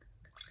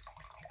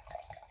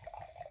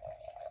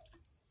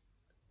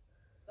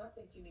 I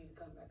think you need to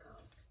come back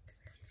home.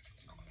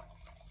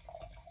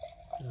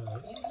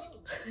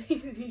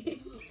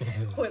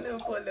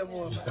 Put them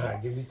more. All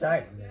right, give me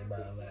tight, man. Bye,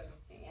 bye.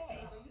 So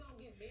you don't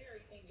get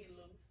married and get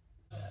loose.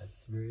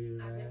 That's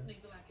real. I definitely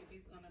feel like if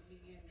he's gonna be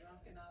getting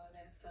drunk and all of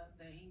that stuff,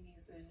 that he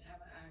needs to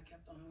have an eye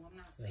kept on him. I'm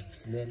not saying he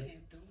Smell it.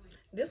 can't do it.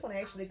 This one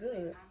actually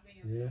good. I've been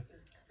your sister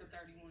for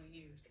 31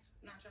 years.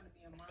 I'm not trying to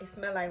be a mom. It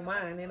smell like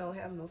wine. It don't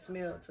have no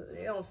smell to it.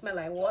 It don't smell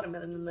like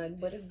watermelon or nothing,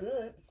 but it's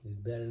good. It's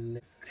better than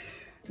that.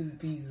 2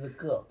 pieces of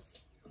cups.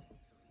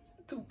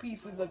 2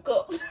 pieces of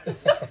cups.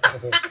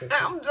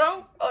 I'm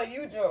drunk or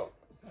you drunk?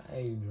 I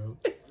ain't drunk.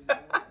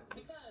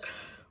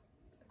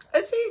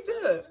 That cheese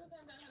good.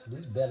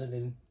 This better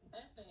than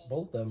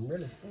both of them,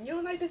 really. You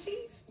don't like the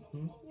cheese?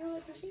 You don't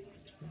like the cheese?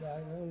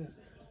 I'm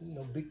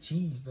no big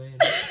cheese, man.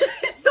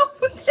 Don't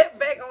put that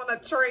back on a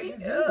tray.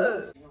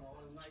 Ugh.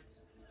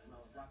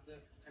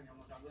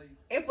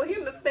 And for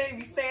him to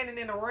be standing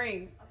in the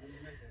ring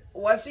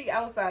while she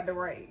outside the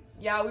ring.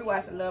 Y'all, we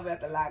watching Love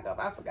After Lockup.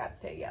 I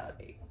forgot to tell y'all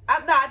that.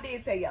 I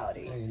did tell y'all I that.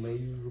 ain't know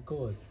you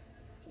record.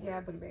 Yeah,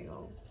 I put it back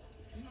on.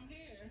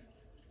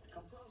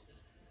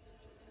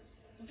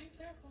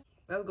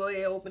 Let's go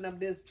ahead and open up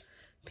this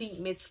pink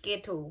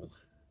Moscato.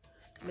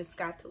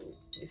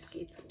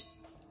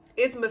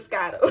 It's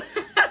Moscato.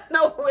 I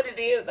know what it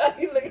is.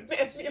 You looking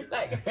at me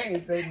like I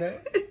ain't say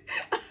that.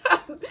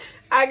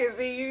 I can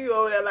see you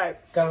over there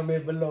like.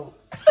 Comment below.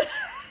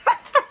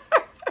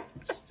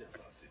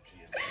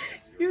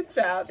 You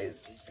childish.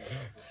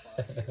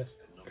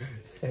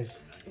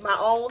 My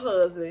own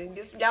husband.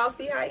 Y'all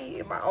see how he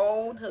is? My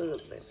own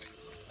husband.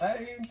 I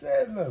ain't even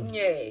said nothing.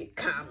 Yeah,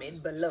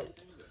 comment below.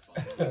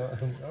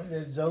 I'm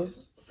just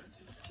Joseph.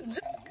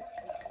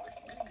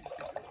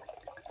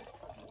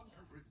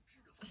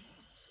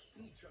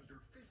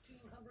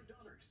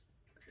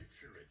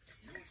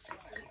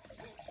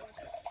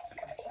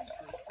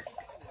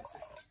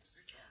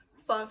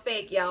 Fun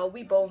fact, y'all,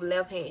 we both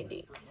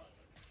left-handed.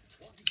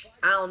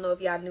 I don't know if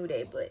y'all knew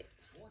that, but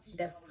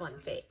That's a fun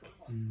fact.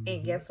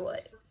 And guess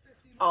what?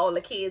 All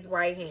the kids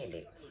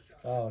right-handed.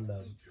 Oh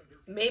no.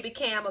 Maybe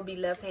Cam will be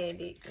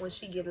left-handed when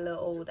she get a little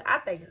older. I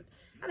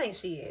think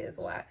she is.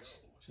 Watch.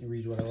 She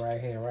reads with her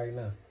right hand right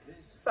now.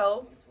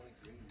 So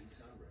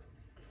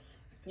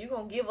you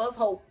gonna give us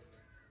hope.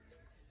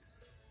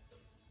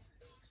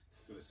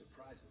 With a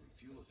surprisingly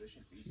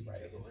fuel-efficient VC Right.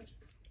 turbo engine.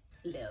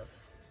 Left.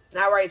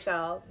 All right,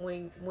 y'all.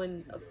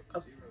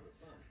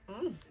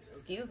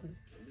 Excuse me.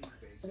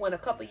 When a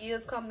couple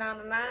years come down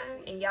the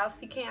line and y'all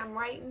see Cam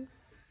writing,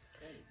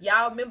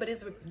 y'all remember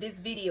this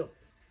video,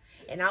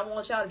 and I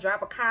want y'all to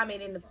drop a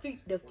comment in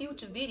the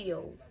future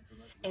videos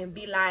and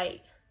be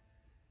like,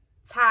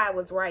 Ty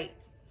was right,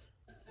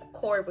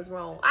 Corey was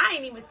wrong. I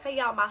ain't even tell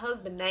y'all my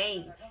husband's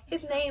name.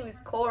 His name is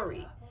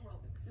Corey.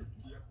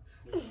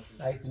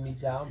 Nice to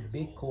meet y'all. I'm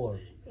Big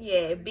Corey.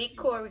 Yeah, Big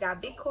Corey.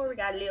 Got Big Corey,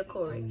 got Lil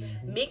Corey.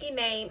 Mickey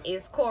name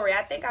is Corey.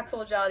 I think I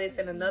told y'all this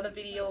in another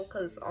video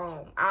because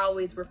I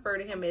always refer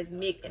to him as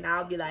Mick, and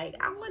I'll be like,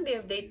 I wonder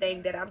if they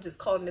think that I'm just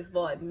calling this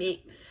boy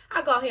Mick.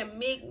 I call him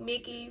Mick,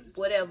 Mickey,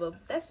 whatever.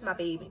 That's my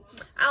baby.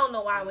 I don't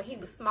know why when he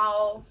was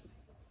small,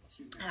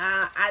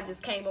 I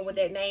just came up with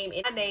that name,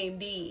 and my name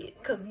did,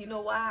 because you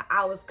know why?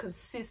 I was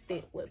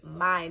consistent with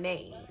my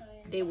name.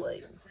 They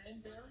wasn't.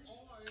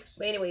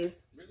 But anyways,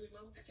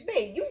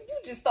 babe, you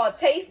just start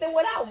tasting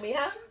without me,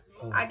 huh?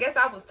 Oh. I guess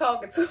I was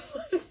talking too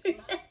much.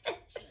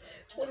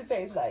 What it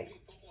tastes like?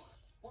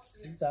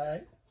 It's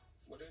alright.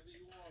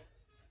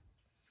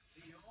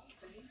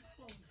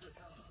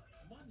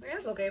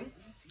 That's okay.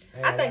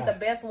 I think the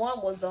best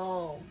one was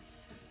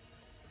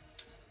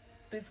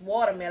this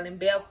watermelon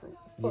bellfruit.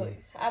 Yeah.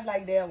 I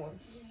like that one.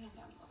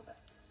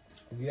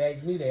 If you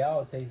ask me, they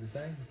all taste the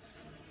same.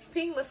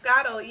 Pink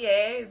Moscato,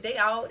 yeah,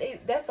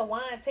 that's the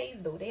wine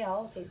taste though. They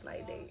all taste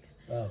like that.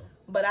 Oh.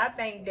 But I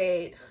think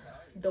that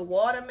the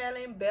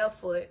watermelon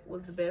barefoot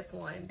was the best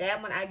one.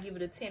 That one I give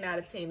it a 10 out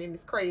of 10, and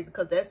it's crazy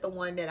because that's the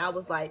one that I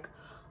was like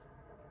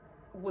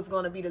was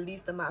gonna be the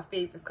least of my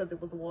favorites because it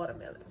was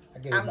watermelon. I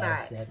give it about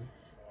a 7,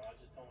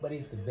 but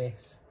it's the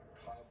best.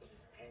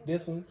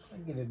 This one I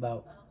give it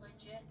about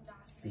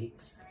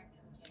 6.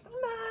 Nah,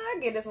 I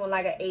give this one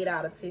like an 8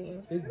 out of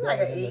 10. It's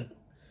like an 8.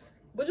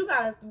 But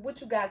what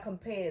you got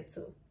compared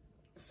to?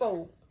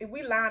 So if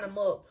we line them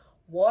up,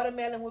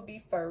 watermelon would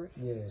be first.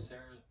 Yeah.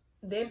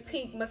 Then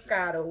pink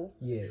Moscato.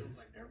 Yeah.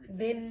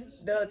 Then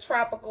the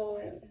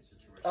tropical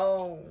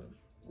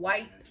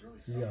white.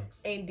 Yeah.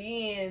 And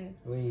then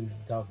we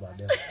ain't talk about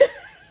that.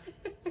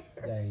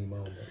 That ain't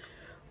on that.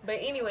 But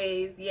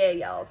anyways, yeah,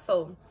 y'all.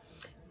 So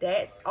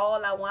that's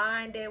all our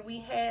wine that we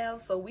have.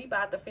 So we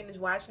about to finish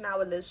watching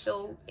our little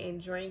show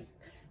and drink.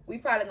 We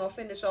probably gonna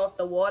finish off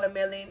the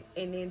watermelon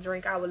and then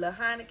drink our little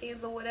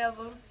Heinekens or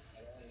whatever.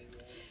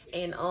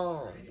 And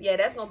yeah,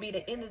 that's gonna be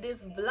the end of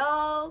this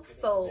vlog.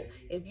 So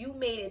if you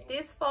made it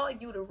this far,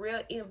 you the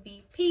real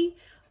MVP.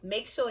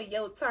 Make sure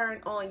you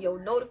turn on your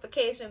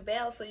notification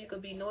bell so you can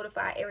be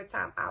notified every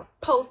time I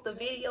post a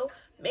video.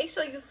 Make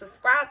sure you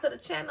subscribe to the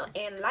channel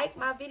and like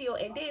my video,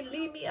 and then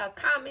leave me a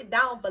comment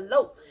down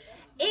below.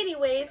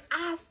 Anyways,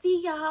 I'll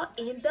see y'all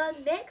in the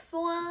next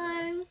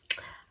one.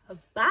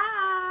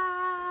 Bye.